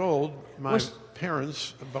 years old, my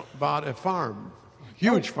parents bought a farm, a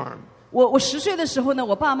huge farm. 我10岁的时候呢，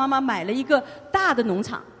我爸爸妈妈买了一个大的农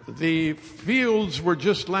场， The fields were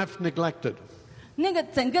just left neglected. 那个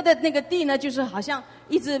整个的那个地呢，就是好像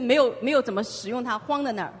一直没有怎么使用它，荒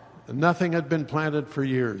在那儿， Nothing had been planted for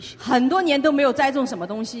years. 很多年都没有栽种什么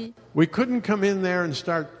东西。 We couldn't come in there and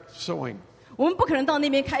start sowing. 我们不可能到那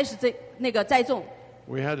边开始栽种，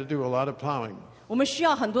 We had to do a lot of plowing. 我们需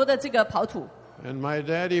要很多的这个刨土。 And my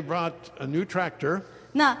daddy brought a new tractor,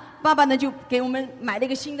 那爸爸呢，就给我们买了一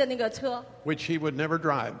个新的那个车， which he would never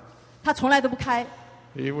drive. 他从来都不开。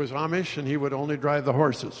 He was Amish and he would only drive the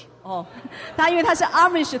horses. 哦，因为他是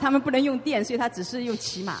Amish， 他们不能用电，所以他只是用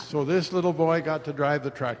骑马。 So this little boy got to drive the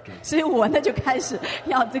tractor. 所以我呢就开始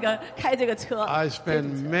要开这个车。 I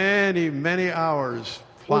spent many, many hours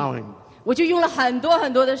plowing. 我就用了很多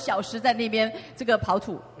很多的小时在那边这个刨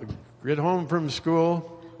土。 Get home from school,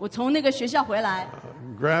 我从那个学校回来，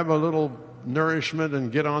 grab a little nourishment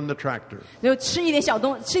and get on the tractor. 然后吃一点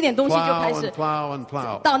东西就 Plow 开 and 始 plow and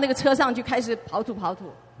plow. 到那个车上就开始刨土。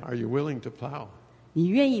 Are you willing to plow? 你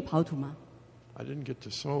愿意刨土吗？ I didn't get to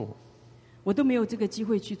sow. 我都没有这个机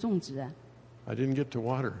会去种植啊， I didn't get to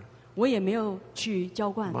water. 我也没有去浇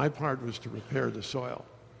灌， My part was to repair the soil.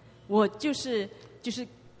 我就是。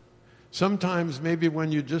 Sometimes maybe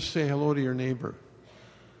when you just say hello to your neighbor,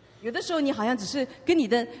 有的时候你好像只是跟你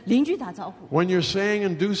的邻居打招呼， when you're saying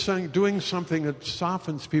and doing something that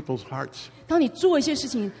softens people's hearts, 当你做一些事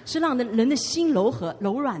情是让人的心柔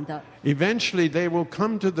软的， eventually they will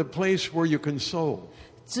come to the place where you can sow.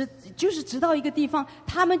 直到一个地方，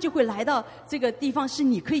他们就会来到这个地方，是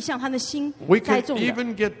你可以向他的心 We 栽 can 种的。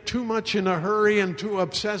 even get too much in a hurry and too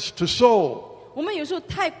obsessed to sow. 我们有时候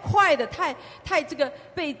太快的，太这个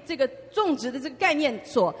被这个种植的这个概念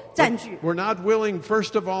所占据， We're not willing,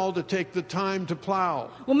 first of all, to take the time to plow.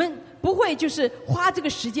 我们不会就是花这个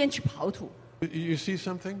时间去刨土。 You see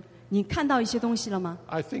something? 你看到一些东西了吗？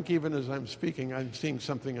 I think even as I'm speaking, I'm seeing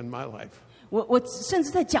something in my life. 我甚至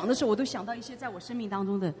在讲的时候，我都想到一些在我生命当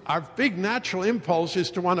中的， Our big natural impulse is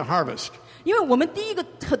to want to harvest. 因为我们第一个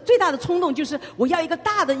最大的冲动就是我要一个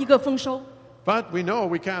大的一个丰收。 But we know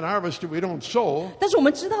we can't harvest if we don't sow, 但是我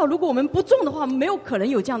们知道，如果我们不种的话，没有可能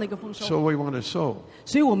有这样的一个丰收。 so we want to sow.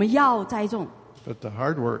 所以我们要栽种。 But the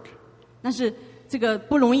hard work 但是这个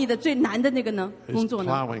不容易的、最难的那个呢 is 工作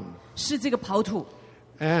呢， plowing 是这个刨土，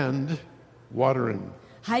 and watering.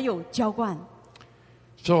 还有浇灌。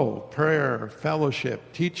 So prayer, fellowship,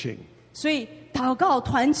 teaching, 所以祷告、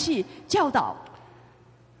团契、教导，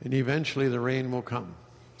 and eventually the rain will come.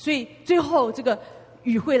 所以最后这个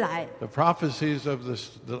雨会来。 The prophecies of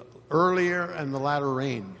the earlier and the latter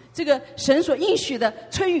rain, 这个神所应许的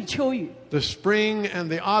春雨、秋雨， the spring and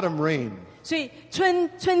the autumn rain. 所以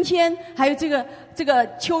春天还有这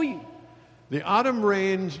个秋雨， The autumn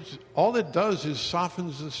rain, all it does is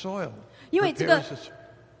softens the soil. 因为 prepares the-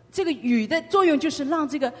 这个雨的作用就是让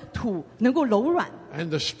这个土能够柔软， And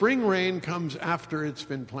the spring rain comes after it's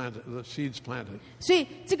been planted, the seeds planted. 所以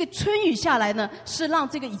这个春雨下来呢，是让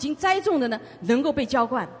这个已经栽种的呢能够被浇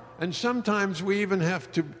灌。 And sometimes we even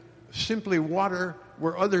have to simply water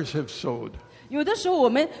where others have sowed. 有的时候我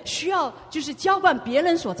们需要就是浇灌别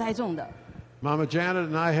人所栽种的。 Mama Janet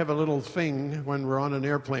and I have a little thing when we're on an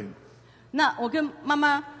airplane. 那我跟妈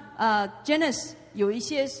妈 Janice 有一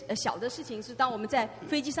些小的事情是当我们在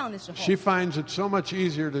飞机上的时候， She finds it so much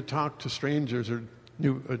easier to talk to strangers or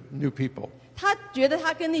new people. 他觉得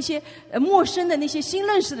他跟那些陌生的那些新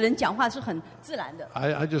认识的人讲话是很自然的。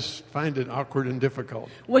 I just find it awkward and difficult.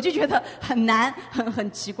 我就觉得很难，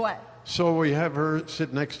很奇怪。 So we have her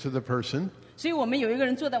sit next to the person, 所以我们有一个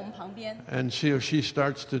人坐在我们旁边， and she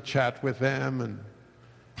starts to chat with them and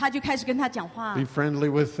他就开始跟他讲话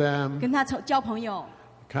be，friendly with them, 跟他交朋友，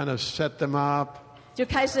 kind of set them up. 就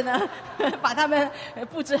开始呢把他们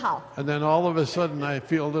布置好。 And then all of a sudden I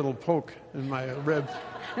feel a little poke in my rib,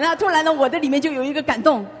 然后突然呢，我的里面就有一个感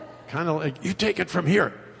动， kind of like, you take it from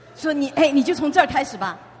here. 说你就从这儿开始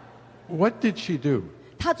吧。 What did she do?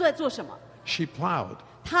 他在做什么？ She plowed.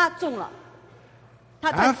 他种了。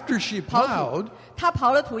他在 After she 刨 plowed, 土，他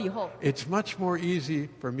刨了土以后， it's much more easy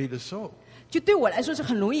for me to sow. 就对我来说是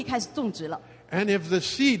很容易开始种植了。 And if the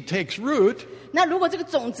seed takes root, 那如果这个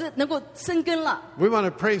种子能够生根了， we want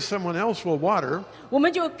to pray someone else will water. 我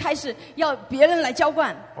们就开始要别人来浇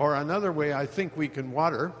灌， Or another way I think we can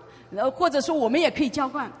water, 或者说我们也可以浇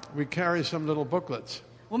灌。 we carry some little booklets.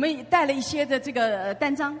 我们也带了一些的这个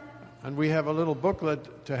单张， And we have a little booklet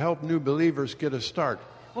to help new believers get a start.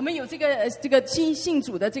 我们有这个新信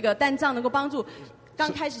主的这个单张，能够帮助刚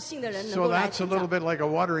开始信的人能 So 够来 that's a 成 little 长。 bit like a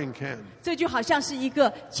watering can. 这就好像是一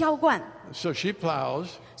个浇灌。 So she plows,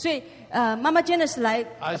 所以妈妈 Janice 来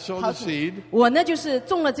I sow 刨 the 土 seed, 我呢就是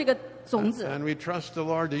种了这个种子， and we trust the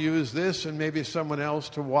Lord to use this and maybe someone else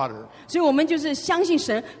to water. 所以我们就是相信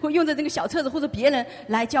神会用着这个小册子或者别人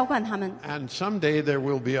来浇灌他们。 And someday there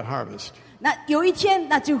will be a harvest. 那有一天，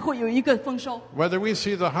那就会有一个丰收。 Whether we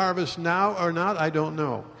see the harvest now or not, I don't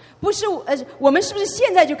know. 不是我们是不是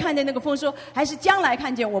现在就看见那个丰收，还是将来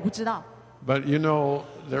看见？我不知道。 But you know,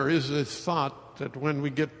 there is this thought that when we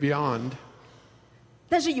get beyond,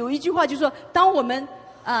 但是有一句话就是说，当我们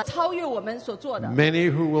超越我们所做的，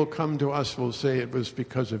 many who will come to us will say it was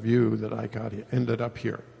because of you that I ended up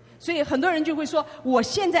here. 所以很多人就会说，我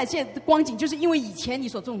现在光景就是因为以前你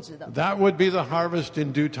所种植的， That would be the harvest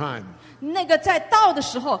in due time. 那个在到的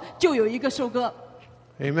时候就有一个收割。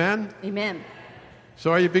 Amen? Amen。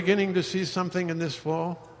 So are you beginning to see something in this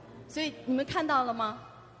fall? 所以你们看到了吗？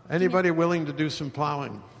 Anybody willing to do some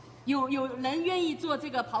plowing? 有人愿意做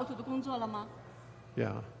这个刨土的工作了吗？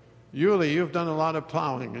 Yeah. Yuli, you've done a lot of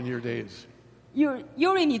plowing in your days.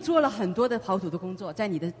 尤瑞，你做了很多的刨土的工作，在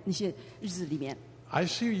你的那些日子里面， I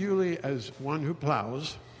see Yuli as one who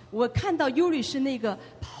plows 我看到尤瑞是那个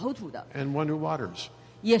刨土的， and one who waters.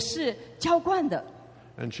 也是浇灌的，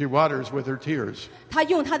 And she waters with her tears. 他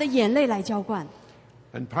用他的眼泪来浇灌。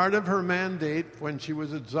 And part of her mandate when she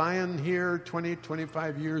was at Zion here 20,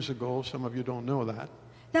 25 years ago, some of you don't know that,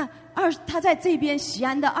 但他在这边西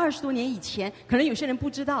安的20多年以前，可能有些人不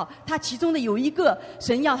知道，他其中的有一个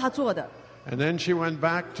神要他做的。 and then she went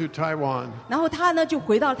back to Taiwan. 然后他呢就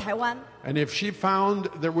回到台湾， And if she found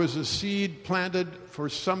there was a seed planted for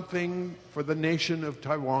something for the nation of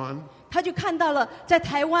Taiwan, 他就看到了在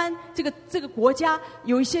台湾这个国家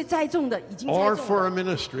有一些栽种的已经栽 or 种 for 了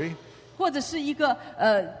a，ministry, 或者是一个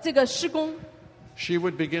这个施工， she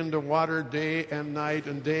would begin to water day and night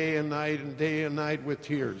and day and night and day and night with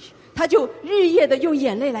tears. 他就日夜的用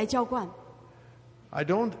眼泪来浇灌。 I've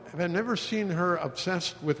never seen her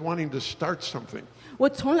obsessed with wanting to start something. 我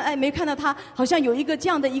从来没看到他好像有一个这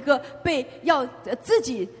样的一个被要自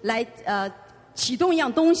己来启动一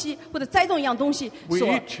样东西或者栽种一样东西 We 所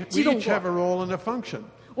each 激动 have 过。 a role and a function.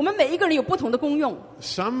 我们每一个人有不同的功用，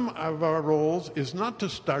 Some of our roles is not to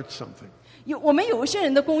start something. 我们有一些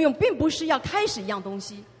人的功用并不是要开始一样东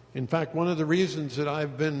西。 In fact, one of the reasons that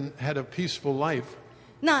I've had a peaceful life,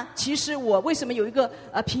 那其实我为什么有一个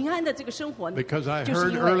平安的这个生活呢？ because I 就是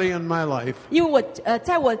heard 因 early 为 in my life, 我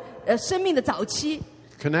在我生命的早期，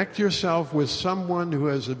 connect yourself with someone who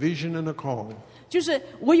has a vision and a call. 就是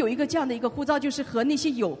我有一个这样的一个呼召，就是和那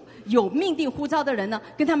些有命定呼召的人呢，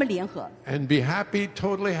跟他们联合， And be happy,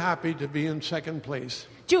 totally happy to be in second place,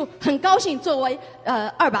 就很高兴作为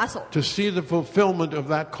二把手， to see the fulfillment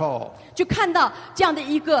of that call. 就看到这样的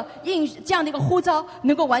一个呼召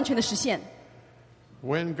能够完全的实现。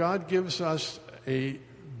 When God gives us a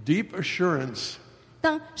deep assurance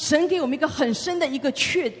当神给我们一个很深的一个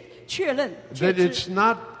确认， that it's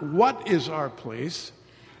not what is our place,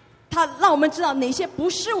 他让我们知道哪些不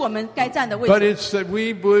是我们该站的位 but 置。 it's that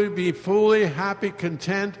we would be fully happy,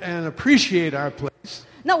 content, and appreciate our place.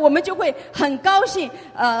 那我们就会很高兴，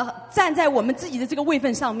站在我们自己的这个位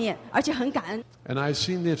分上面，而且很感恩。 And I've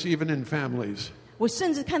seen this even in families, 我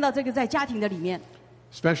甚至看到这个在家庭的里面，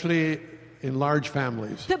 especially in large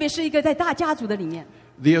families. 特别是一个在大家族的里面，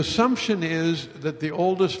 The assumption is that the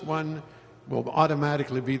oldest one will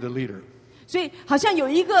automatically be the leader. 所以好像有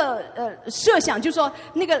一个设想，就是说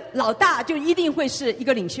那个老大就一定会是一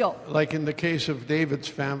个领袖， Like in the case of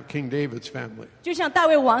King David's family. 就像大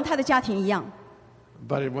卫王他的家庭一样，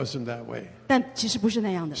 But it wasn't that way. 但其实不是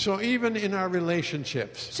那样的。 So even in our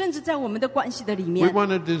relationships, 甚至在我们的关系的里 we 面， want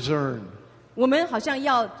to discern 我们好像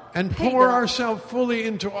要 and 配 pour 得， ourselves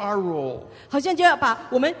fully into our role. 好像就要把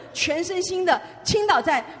我们全身心的倾倒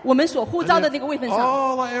在我们所呼召的那个位分上。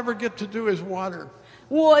 All I ever get to do is water.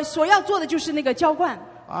 我所要做的就是那个浇灌，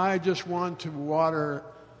 I just want to water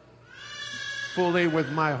fully with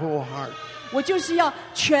my whole heart. 我就是要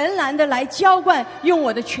全然的来浇灌，用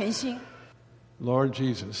我的全心。 Lord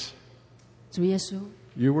Jesus, 主耶稣，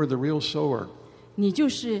 you were the real sower. 你就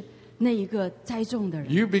是那一个栽种的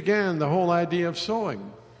人， You began the whole idea of sowing.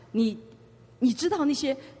 你知道那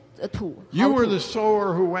些土， You 好 were 土 the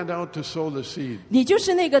sower who went out to sow the seed. 你就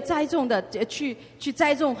是那个栽种的，去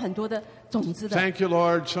栽种很多的种子的。 Thank you,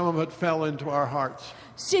 Lord. Some of it fell into our hearts.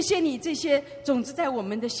 谢谢你，这些种子在我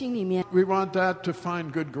们的心里面。 We want that to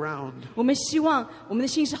find good ground. 我们希望我们的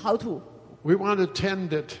心是好土， We want to tend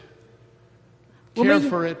it, 我们 care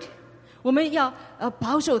for it, 我们要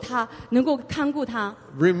保守它，能够看顾它，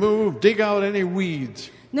 dig out any weeds.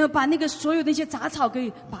 能把那个所有的一些杂草给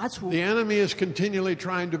拔除。 The enemy is continually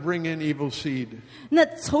trying to bring in evil seed. 那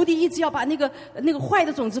仇敌一直要把那个坏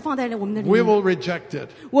的种子放在我们的里 We 面， will reject it.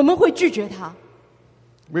 我们会拒绝它，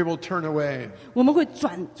 We will turn away, 我们会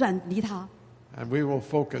转离它， and we will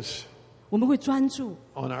focus 我们会专注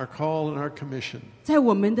on our call and our commission. 在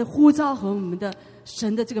我们的呼召和我们的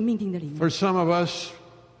神的这个命定的里面。 For some of us,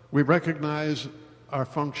 we recognize our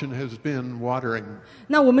function has been watering.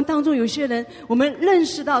 那我们当中有些人，我们认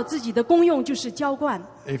识到自己的功用就是浇灌。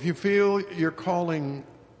 If you feel your calling,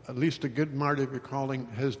 at least a good part of your calling,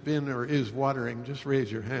 has been or is watering, just raise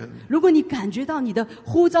your hand. 如果你感觉到你的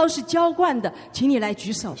呼召是浇灌的，请你来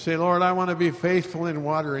举手。 Say, Lord, I want to be faithful in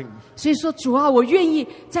watering. 所以说，主啊，我愿意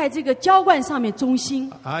在这个浇灌上面忠心。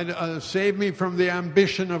 Save me from the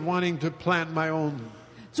ambition of wanting to plant my own.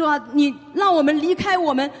 主啊，你让我们离开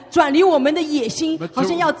我们，转离我们的野心 But，好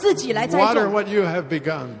像要自己来栽 water 种。 what you have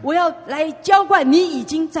begun. 我要来浇灌你已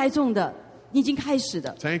经栽种的，你已经开始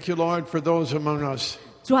的。 Thank you, Lord, for those among us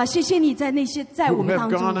主啊，谢谢你在那些在我 who 们 have 当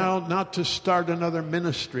中 gone 的 out not to start another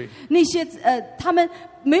ministry, 那些他们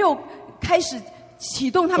没有开始启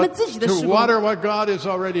动他们 but 自己的 to 事工， water what God has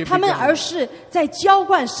already 他们而 begun. 是在浇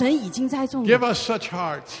灌神已经栽种 Give 的， us such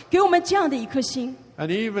hearts. 给我们这样的一颗心。 And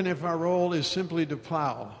even if our role is simply to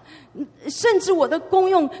plow, 甚至我的功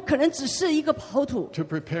用可能只是一个刨土， to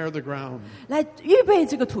prepare the ground, 来预备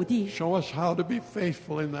这个土地， show us how to be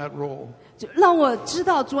faithful in that role. 就让我知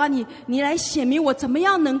道主啊，你来显明我怎么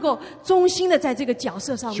样能够忠心的在这个角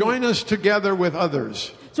色上面。 Join us together with others,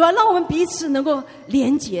 主啊，让我们彼此能够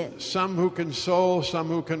连结。 some who can sow, some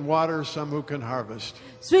who can water, some who can harvest.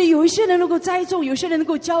 所以有一些人能够栽种，有些人能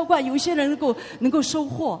够浇灌，有一些人能够收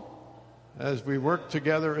获。 As we work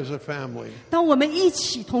together as a family. 当我们一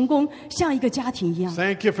起同工，像一个家庭一样。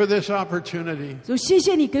 Thank you for this opportunity 所以谢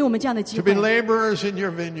谢你给我们这样的机 to be 会， laborers in your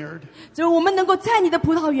vineyard, 所以我们能够在你的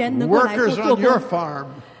葡萄园能够来 workers 做 on your 工， farm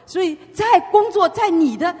所以在工作在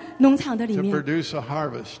你的农场的里 to 面， produce a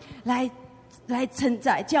harvest. 来承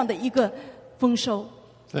载这样的一个丰收。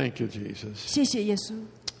 Thank you, Jesus. 谢谢耶稣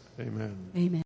Amen. ，Amen。